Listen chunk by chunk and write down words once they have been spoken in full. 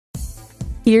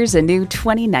Here's a new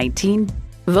 2019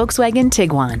 Volkswagen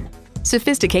Tiguan.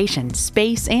 Sophistication,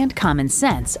 space, and common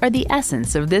sense are the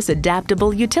essence of this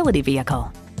adaptable utility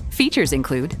vehicle. Features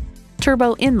include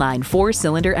turbo inline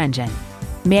 4-cylinder engine,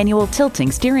 manual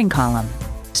tilting steering column,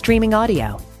 streaming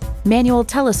audio, manual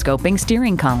telescoping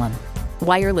steering column,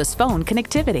 wireless phone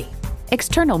connectivity,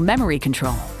 external memory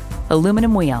control,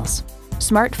 aluminum wheels,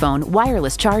 smartphone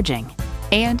wireless charging,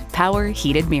 and power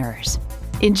heated mirrors.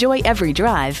 Enjoy every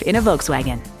drive in a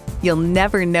Volkswagen. You'll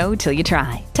never know till you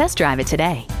try. Test drive it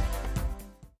today.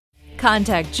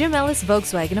 Contact IJim Ellis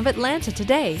Volkswagen of Atlanta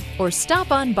today or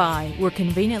stop on by. We're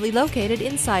conveniently located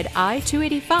inside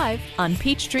I-285 on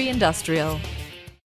Peachtree Industrial.